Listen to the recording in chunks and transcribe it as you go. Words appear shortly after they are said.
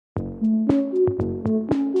And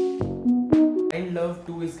Love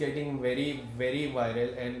 2 is getting very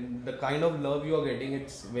viral, and the kind of love you are getting,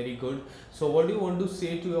 it's very good. So what do you want to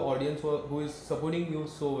say to your audience who is supporting you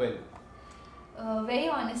so well? Very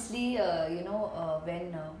honestly,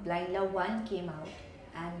 when Blind Love 1 came out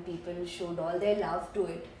and people showed all their love to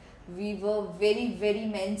it, we were very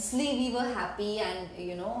immensely we were happy, and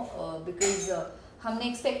because हमने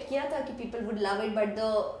expect किया था कि people would love it, but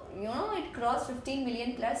it crossed 15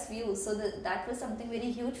 million plus views, so that was something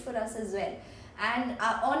very huge for us as well. And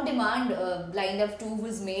on demand, Blind Love 2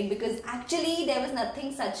 was made, because actually there was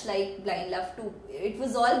nothing such like Blind Love 2. It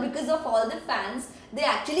was all because of all the fans. They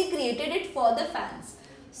actually created it for the fans.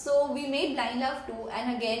 So we made Blind Love 2,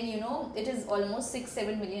 and again, it is almost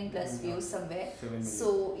 6-7 million plus views somewhere.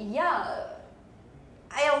 So yeah,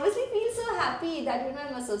 I obviously feel so happy that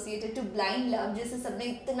I'm associated to Blind Love, जिसे सबने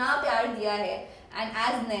इतना प्यार दिया है. And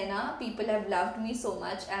as Naina, people have loved me so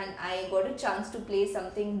much, and I got a chance to play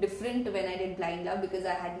something different when I did Blind Love, because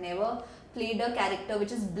I had never played a character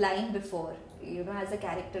which is blind before. As a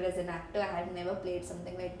character, as an actor, I had never played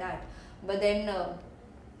something like that. But then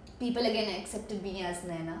people again accepted me as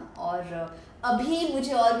Naina, और अभी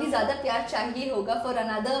मुझे और भी ज़्यादा प्यार चाहिए होगा for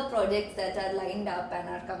another projects that are lined up and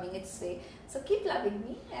are coming its way. So keep loving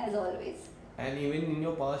me as always. And even in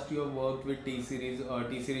your past, you have worked with T-Series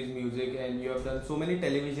music, and you have done so many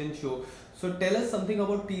television shows. So tell us something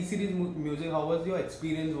about T-Series music. How was your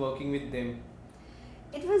experience working with them?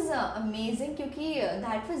 It was amazing, because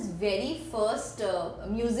that was very first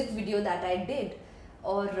music video that I did.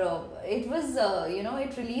 Or it was,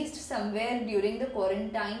 it released somewhere during the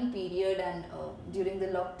quarantine period and during the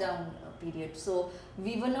lockdown period. So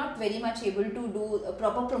we were not very much able to do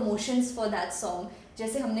proper promotions for that song.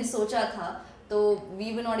 जैसे हमने सोचा था, तो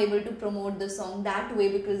we were not able to promote the song that way,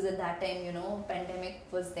 because at that time, pandemic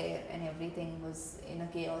was there and everything was in a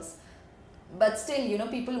chaos. But still,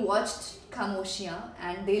 people watched Khamoshiyan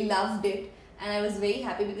and they loved it. And I was very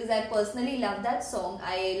happy, because I personally love that song.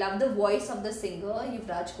 I love the voice of the singer,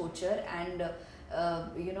 Yuvraj Kochar, and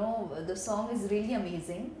the song is really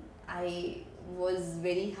amazing. I was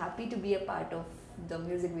very happy to be a part of the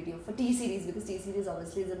music video for T-Series, because T-Series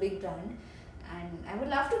obviously is a big brand, and I would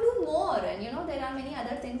love to do more, and there are many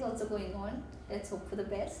other things also going on. Let's hope for the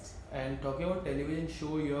best. And talking about television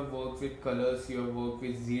show, you have worked with Colors, you have worked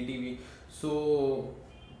with ZTV. So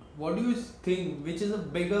what do you think, which is a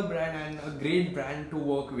bigger brand and a great brand to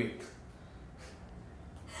work with?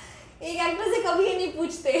 एक actor से कभी ये नहीं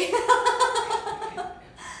पूछते.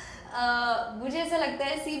 मुझे ऐसा लगता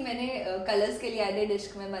है, मैंने कलर्स के लिए एडेड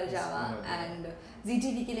इश्क में मर जावा, एंड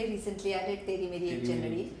ZTV के लिए रिसेंटली एडेड तेरी मेरी एक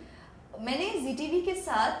जनवरी. मैंने ZTV के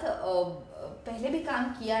साथ पहले भी काम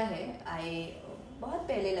किया है. बहुत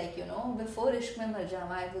पहले, बिफोर इश्क में मर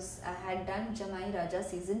जावा, I had done जमाई राजा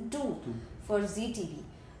season 2 for ZTV.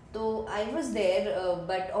 So I was there,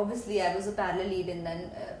 but obviously I was a parallel lead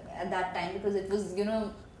at that time, because it was,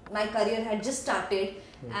 my career had just started,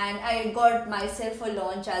 and I got myself a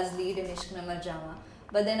launch as lead in Ishq Mein Mar Jawa.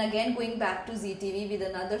 But then again, going back to ZTV with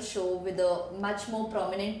another show with a much more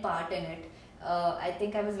prominent part in it, I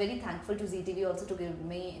think I was very thankful to ZTV also to give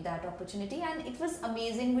me that opportunity, and it was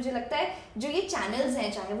amazing. मुझे लगता है जो ये channels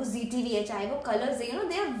हैं, चाहे वो ZTV है, चाहे वो Colors है,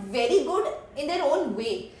 they are very good in their own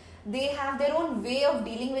way. They have their own way of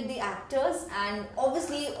dealing with the actors, and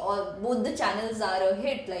obviously both the channels are a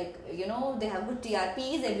hit. They have good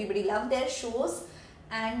TRPs, everybody loved their shows,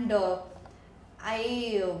 and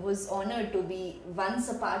I was honored to be once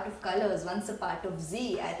a part of Colors, once a part of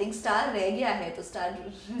Z. I think Star reh gaya hai, so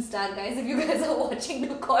Star guys, if you guys are watching,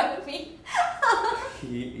 do call me.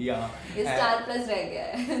 Yeah. Star Plus reh gaya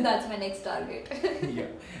hai. That's my next target. Yeah.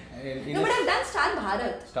 No, but I've done Star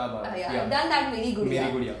Bharat. Yeah. I've done that Meri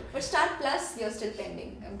Gudiya. But Star Plus, you're still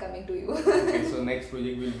pending. I'm coming to you. Okay, so next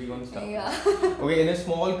project will be on Star. Yeah. Okay, in a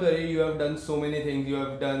small career, you have done so many things. You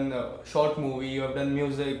have done short movie, you have done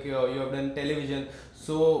music, you have done television.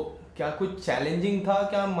 So क्या कुछ challenging था,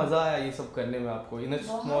 क्या मजा आया ये सब करने में आपको in a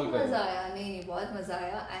small career? बहुत मजा आया, नहीं बहुत मजा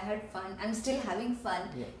आया. I had fun. I'm still having fun.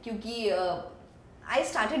 क्योंकि I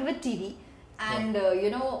started with TV. And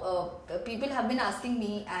people have been asking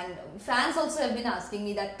me, and fans also have been asking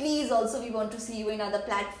me that please also we want to see you in other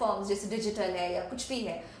platforms, जैसे digital है या कुछ भी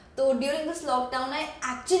है. So during this lockdown, I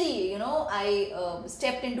actually I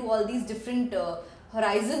stepped into all these different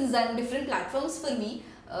horizons and different platforms for me.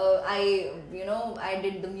 I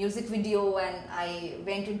did the music video, and I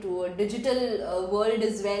went into a digital world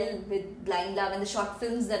as well with Blind Love and the short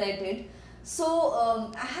films that I did. So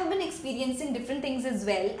I have been experiencing different things as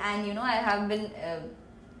well, and I have been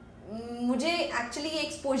मुझे actually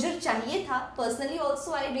exposure चाहिए था. Personally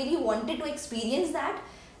also I really wanted to experience that,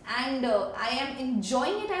 and I am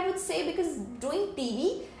enjoying it, I would say, because doing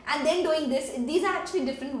TV and then doing this, these are actually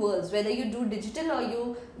different worlds. Whether you do digital or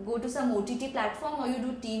you go to some OTT platform, or you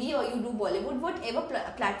do TV or you do Bollywood, whatever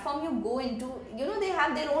platform you go into, you know, they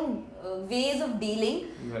have their own ways of dealing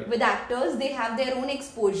with actors. They have their own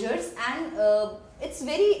exposures, and it's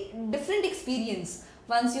very different experience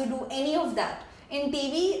once you do any of that. In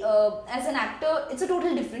TV, as an actor, it's a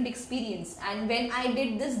total different experience. And when I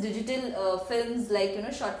did this digital films, like, you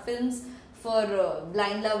know, short films for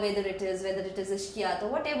Blind Love, whether it is Ishqiyat or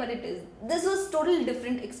whatever it is, this was total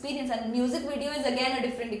different experience, and music video is again a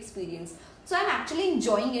different experience. So I'm actually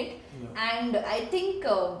enjoying it, and I think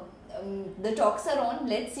the talks are on.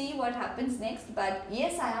 Let's see what happens next. But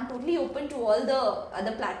yes, I am totally open to all the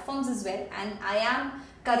other platforms as well, and I am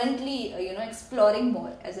currently exploring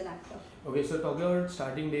more as an actor. Okay, so talking about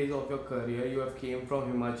starting days of your career, you have came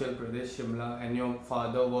from Himachal Pradesh, Shimla, and your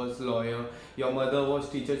father was lawyer, your mother was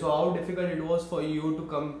teacher. So how difficult it was for you to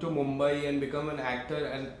come to Mumbai and become an actor,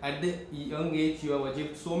 and at the young age you have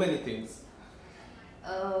achieved so many things?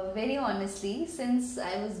 Very honestly, since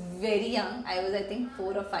I was very young, I was I think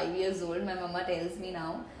 4 or 5 years old, my mama tells me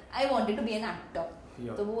now, I wanted to be an actor.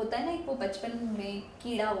 तो वो होता है ना, वो बचपन में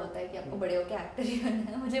कीड़ा होता है कि आपको बड़े होके एक्टर ही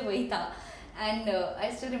बनना है, मुझे वही था. And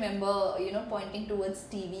I still remember, pointing towards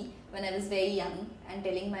TV when I was very young and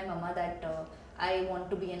telling my mama that I want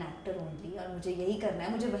to be an actor only, और मुझे यही करना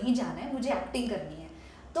है, मुझे वहीं जाना है, मुझे एक्टिंग करनी है.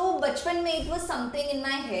 तो बचपन में it was something in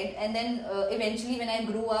my head, and then eventually when I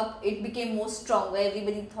grew up, it became more stronger.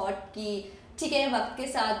 Everybody thought कि ठीक है, वक्त के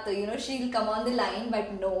साथ she'll come on the line,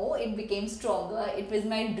 but no, it became stronger. It was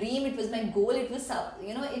my dream, it was my goal, it was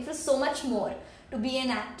it was so much more to be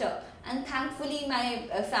an actor. And thankfully my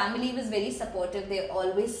family was very supportive. They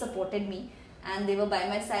always supported me, and they were by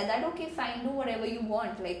my side that okay, fine, do whatever you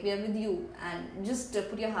want, like we are with you, and just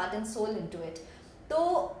put your heart and soul into it.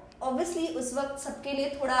 तो obviously उस वक्त सबके लिए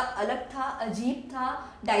थोड़ा अलग था, अजीब था,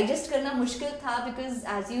 digest करना मुश्किल था, because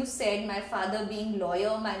as you said, my father being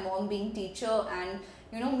lawyer, my mom being teacher, and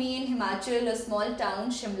me in Himachal, a small town,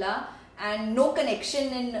 Shimla, and no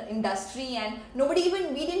connection in industry, and we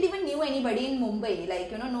didn't even knew anybody in Mumbai,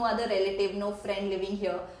 like no other relative, no friend living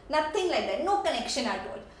here, nothing like that, no connection at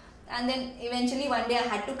all. And then eventually one day I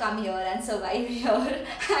had to come here and survive here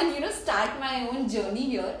and start my own journey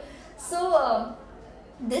here. So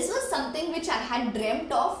this was something which I had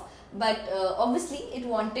dreamt of, but obviously it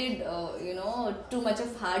wanted too much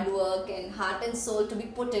of hard work and heart and soul to be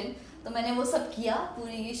put in. तो मैंने वो सब किया,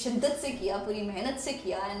 पूरी शिद्दत से किया, पूरी मेहनत से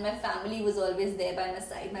किया, and my family was always there by my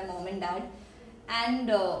side, my mom and dad. And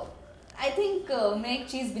I think मैं एक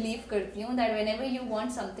चीज़ believe करती हूँ that whenever you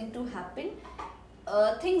want something to happen,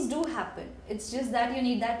 things do happen. It's just that you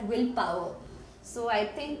need that willpower. So I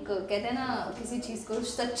think कहते हैं ना, किसी चीज़ को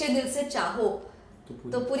सच्चे दिल से चाहो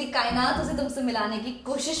तो पूरी कायनात उसे तुमसे मिलाने की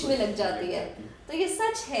कोशिश में लग जाती है. तो ये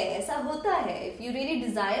सच है, ऐसा होता है. If you really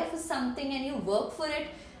desire for something and you work for it,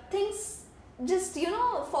 things just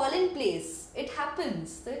fall in place. It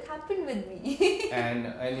happens. So it happened with me. and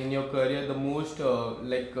in your career, the most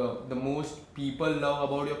the most people love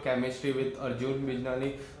about your chemistry with Arjun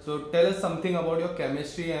Bijnani. So tell us something about your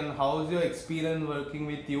chemistry and how's your experience working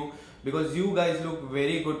with you, because you guys look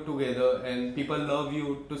very good together and people love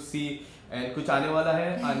you to see. And कुछ आने वाला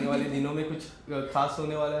है, आने वाले दिनों में कुछ खास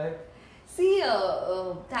होने वाला है? See,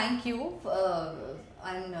 thank you.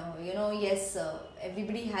 And yes,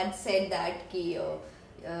 everybody had said that ki,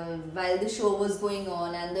 while the show was going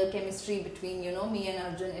on and the chemistry between me and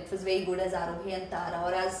Arjun, it was very good as Arohi and Tara,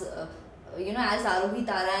 or as as Arohi,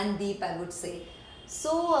 Tara and Deep, I would say.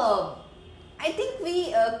 So I think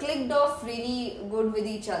we clicked off really good with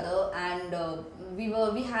each other, and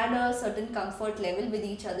we had a certain comfort level with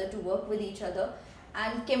each other to work with each other.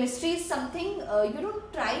 And chemistry is something you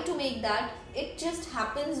don't try to make that, it just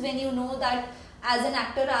happens when you know that as an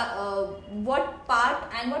actor what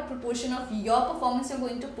part and what proportion of your performance you're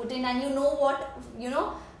going to put in, and what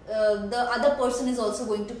the other person is also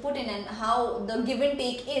going to put in, and how the give and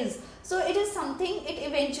take is. So it is something, it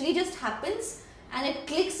eventually just happens and it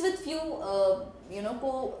clicks with few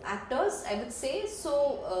co-actors, I would say.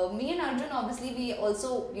 So me and Arjun, obviously we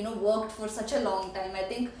also worked for such a long time. I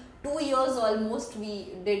think 2 years almost we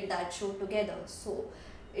did that show together. So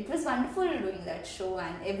it was wonderful doing that show,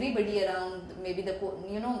 and everybody around, maybe the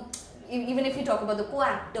even if you talk about the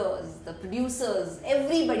co-actors, the producers,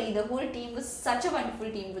 everybody, the whole team was such a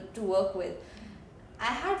wonderful team to work with. I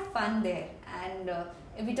had fun there. And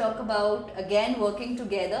if we talk about again working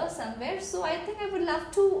together somewhere, so I think I would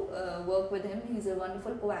love to work with him. He's a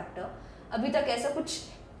wonderful co-actor. अभी तक ऐसा कुछ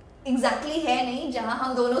exactly है नहीं जहाँ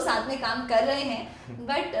हम दोनों साथ में काम कर रहे हैं,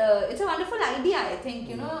 but it's a wonderful idea. I think,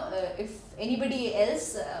 you know, if anybody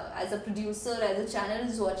else as a producer, as a channel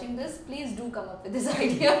is watching this, please do come up with this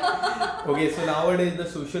idea. Okay, so nowadays the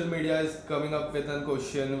social media is coming up with a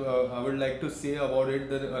question. I would like to say about it.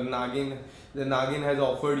 The Nagin has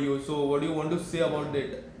offered you. So what do you want to say about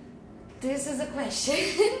it? This is a question.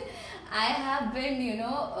 I have been, you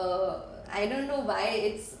know, I don't know why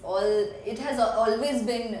it has always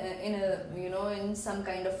been in a, you know, in some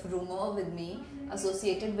kind of rumor with me,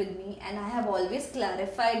 associated with me, and I have always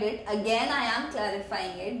clarified it. Again, I am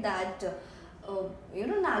clarifying it that, you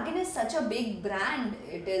know, Nagin is such a big brand.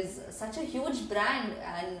 It is such a huge brand,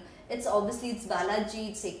 and it's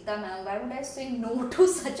Balaji, it's Ekta ma'am. Why would I say no to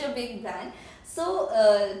such a big brand? So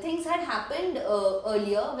things had happened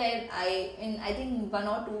earlier where I think one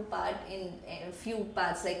or two part in a few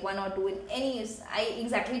parts, like one or two in any, I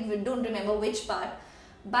exactly don't remember which part,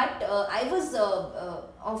 but I was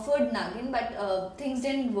offered Nagin, but things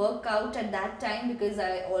didn't work out at that time because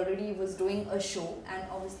I already was doing a show, and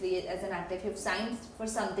obviously as an actor, if you've signed for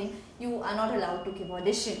something, you are not allowed to give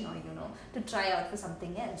audition or, you know, to try out for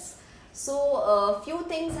something else. So few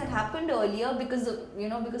things had happened earlier because of, you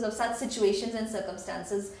know, because of such situations and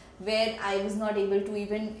circumstances where I was not able to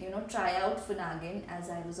even, you know, try out for Nagin as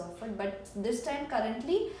I was offered. But this time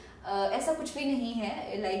currently ऐसा कुछ भी नहीं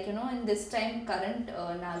है, like, you know, in this time current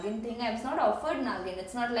Nagin thing, I was not offered Nagin.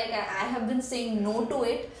 It's not like I have been saying no to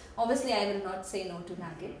it. Obviously I will not say no to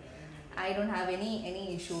Nagin. I don't have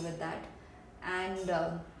any issue with that,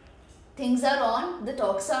 and things are on, the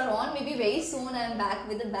talks are on. Maybe very soon I am back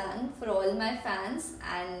with a bang for all my fans.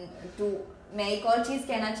 And to मैं एक और चीज़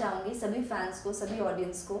कहना चाहूँगी सभी fans को, सभी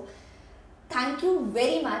audience को, thank you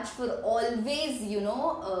very much for always, you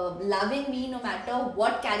know, loving me no matter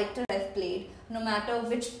what character I've played, no matter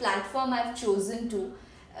which platform I've chosen to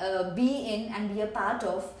be in and be a part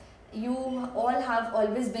of. You all have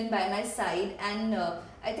always been by my side, and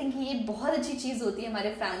I think ये बहुत अच्छी चीज़ होती है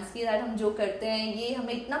हमारे fans की, that हम जो करते हैं ये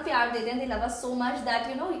हमें इतना प्यार देते हैं, they love us so much that,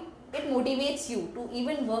 you know, it motivates you to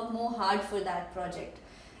even work more hard for that project.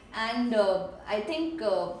 And I think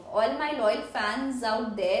all my loyal fans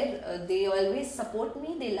out there, they always support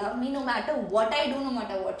me, they love me no matter what I do, no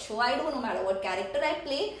matter what show I do, no matter what character I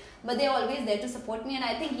play, but they're always there to support me. And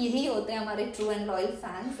I think यही होते हैं हमारे true and loyal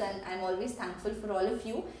fans, and I'm always thankful for all of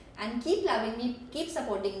you, and keep loving me, keep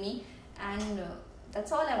supporting me, and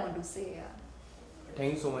that's all I want to say. Yeah.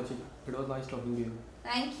 Thank you so much. It was nice talking to you.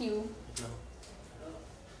 Thank you. No.